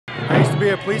be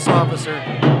a police officer.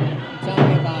 Tell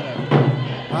me about it.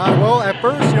 Well, at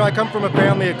first, you know, I come from a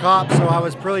family of cops, so I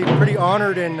was pretty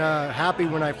honored and happy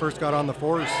when I first got on the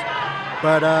force.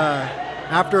 But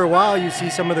after a while, you see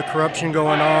some of the corruption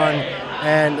going on,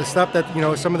 and the stuff that, you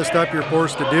know, some of the stuff you're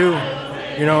forced to do,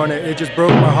 you know, and it just broke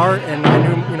my heart, and I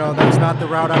knew, you know, that's not the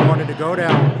route I wanted to go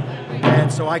down.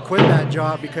 And so I quit that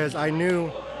job because I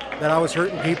knew that I was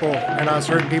hurting people, and I was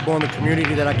hurting people in the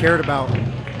community that I cared about.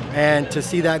 And to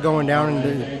see that going down and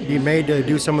to be made to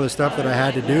do some of the stuff that I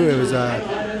had to do, it was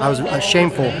I was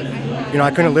shameful. You know,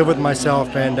 I couldn't live with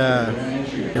myself, and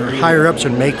your higher ups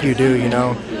would make you do. You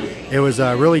know, it was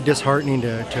really disheartening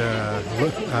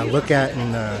to look at,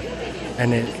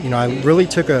 and it, you know, I really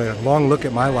took a long look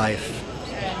at my life,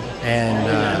 and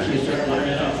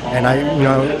I, you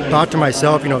know, thought to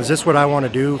myself, you know, is this what I want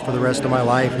to do for the rest of my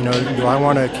life? You know, do I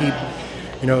want to keep,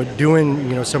 you know, doing,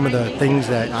 you know, some of the things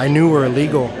that I knew were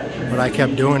illegal, but I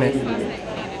kept doing it.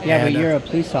 Yeah, and, but you're a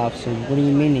police officer. What do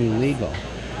you mean illegal?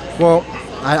 Well,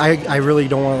 I really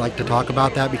don't want to talk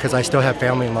about that because I still have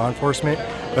family in law enforcement.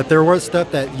 But there was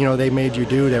stuff that, you know, they made you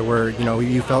do that were, you know,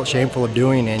 you felt shameful of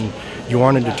doing, and you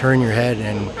wanted to turn your head,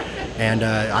 and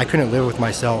I couldn't live with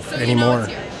myself anymore.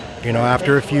 You know,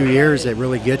 after a few years, it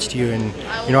really gets to you, and,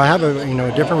 you know, I have a, you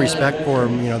know, different respect for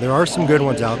them. You know, there are some good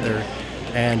ones out there.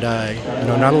 And, you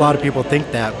know, not a lot of people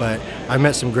think that, but I've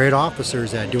met some great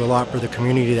officers that do a lot for the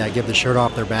community, that give the shirt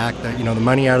off their back, that, you know, the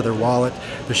money out of their wallet,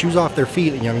 the shoes off their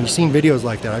feet. You know, you've seen videos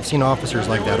like that. I've seen officers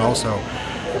like that also.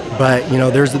 But, you know,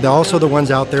 there's also the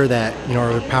ones out there that, you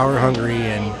know, are power hungry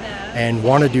and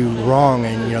want to do wrong,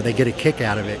 and, you know, they get a kick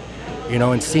out of it. You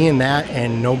know, and seeing that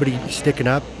and nobody sticking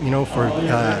up, you know, for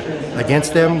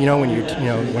against them, you know,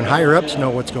 when higher ups know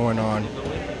what's going on,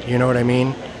 you know what I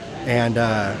mean? And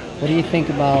what do you think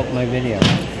about my video?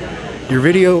 Your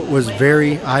video was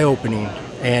very eye-opening,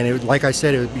 and it, like I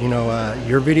said, you know,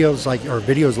 your videos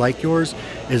like yours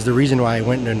is the reason why I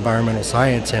went into environmental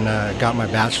science and got my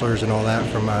bachelor's and all that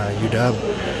from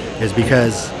UW, is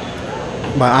because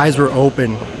my eyes were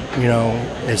open. You know,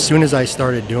 as soon as I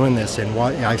started doing this, and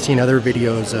I've seen other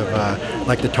videos of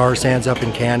like the tar sands up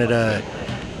in Canada,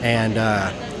 and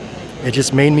it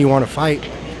just made me want to fight.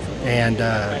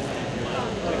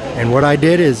 And what I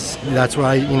did is, that's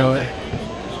why, you know,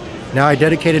 now I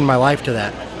dedicated my life to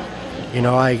that. You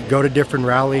know, I go to different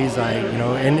rallies, you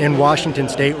know, in Washington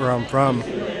State where I'm from,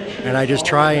 and I just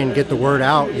try and get the word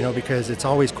out, you know, because it's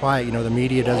always quiet. You know, the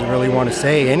media doesn't really want to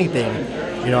say anything.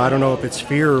 You know, I don't know if it's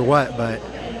fear or what, but,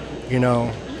 you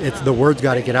know, the word's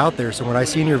got to get out there. So when I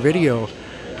seen your video,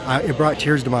 it brought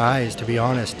tears to my eyes, to be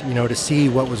honest, you know, to see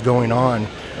what was going on,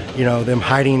 you know, them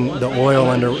hiding the oil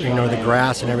under, you know, the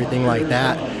grass and everything like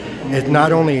that. It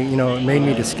not only, you know, it made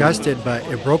me disgusted, but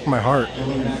it broke my heart,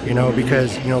 you know,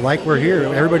 because, you know, like we're here,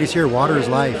 everybody's here, water is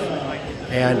life,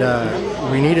 and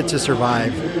we need it to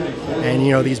survive. And,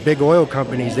 you know, these big oil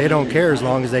companies, they don't care as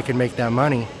long as they can make that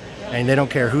money, and they don't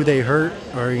care who they hurt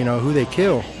or, you know, who they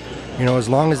kill, you know, as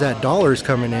long as that dollar's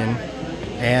coming in.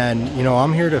 And, you know,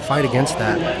 I'm here to fight against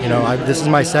that. You know, this is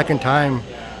my second time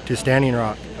to Standing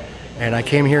Rock, and I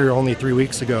came here only 3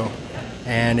 weeks ago,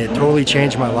 and it totally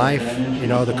changed my life. You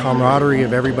know, the camaraderie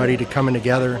of everybody to coming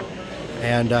together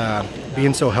and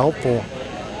being so helpful.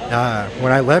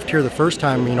 When I left here the first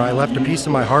time, you know, I left a piece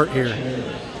of my heart here,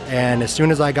 and as soon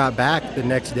as I got back the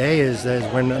next day is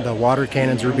when the water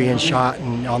cannons were being shot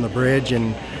on the bridge,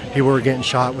 and people were getting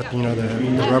shot with, you know,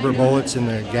 the rubber bullets and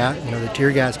the gas, you know, the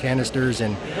tear gas canisters.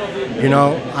 And, you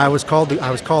know, I was called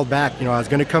back. You know, I was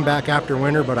going to come back after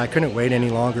winter, but I couldn't wait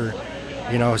any longer.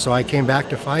 You know, so I came back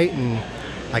to fight, and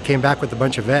I came back with a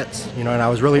bunch of vets. You know, and I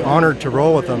was really honored to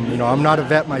roll with them. You know, I'm not a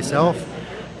vet myself,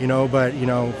 you know, but, you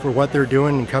know, for what they're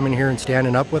doing and coming here and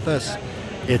standing up with us,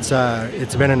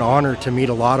 it's been an honor to meet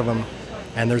a lot of them.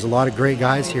 And there's a lot of great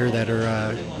guys here that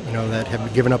are, you know, that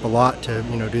have given up a lot to,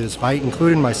 you know, do this fight,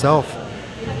 including myself.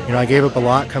 You know, I gave up a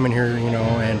lot coming here, you know,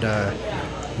 and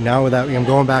now with that, I'm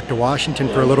going back to Washington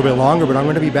for a little bit longer, but I'm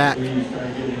going to be back.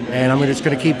 And I'm just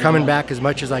going to keep coming back as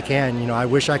much as I can. You know, I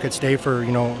wish I could stay for,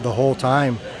 you know, the whole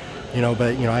time, you know,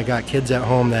 but, you know, I got kids at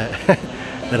home that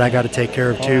that I got to take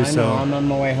care of too. So I'm on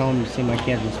my way home to see my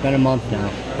kids. It's been a month now.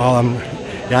 Well,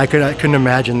 yeah, I couldn't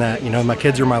imagine that. You know, my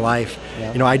kids are my life.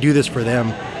 Yep. You know, I do this for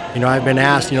them. You know, I've been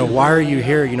asked, you know, why are you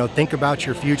here? You know, think about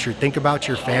your future, think about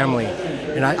your family.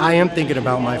 And I am thinking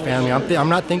about my family. I'm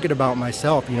not thinking about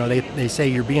myself. You know, they say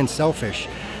you're being selfish.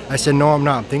 I said, no, I'm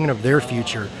not. I'm thinking of their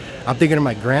future. I'm thinking of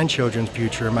my grandchildren's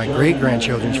future, my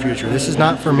great-grandchildren's future. This is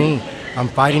not for me. I'm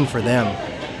fighting for them,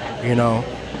 you know.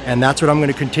 And that's what I'm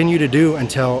going to continue to do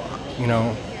until, you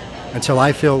know, until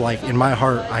I feel like in my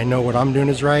heart I know what I'm doing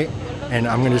is right, and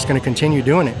I'm just going to continue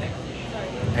doing it.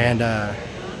 And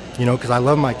you know, because I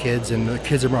love my kids and the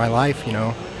kids are my life, you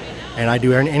know, and I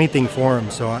do anything for them.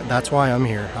 So that's why I'm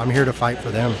here. I'm here to fight for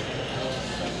them.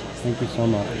 Thank you so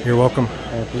much. You're welcome.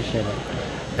 I appreciate it.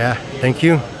 Yeah, thank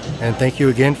you. And thank you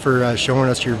again for showing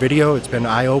us your video. It's been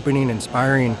eye-opening,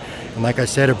 inspiring, and like I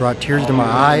said, it brought tears to my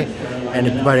eye, and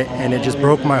it just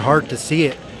broke my heart to see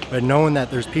it. But knowing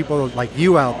that there's people like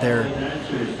you out there,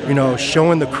 you know,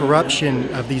 showing the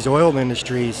corruption of these oil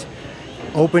industries,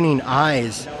 opening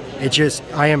eyes,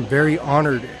 I am very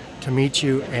honored to meet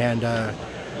you, and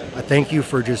I thank you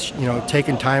for just, you know,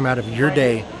 taking time out of your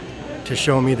day to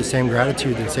show me the same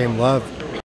gratitude and same love.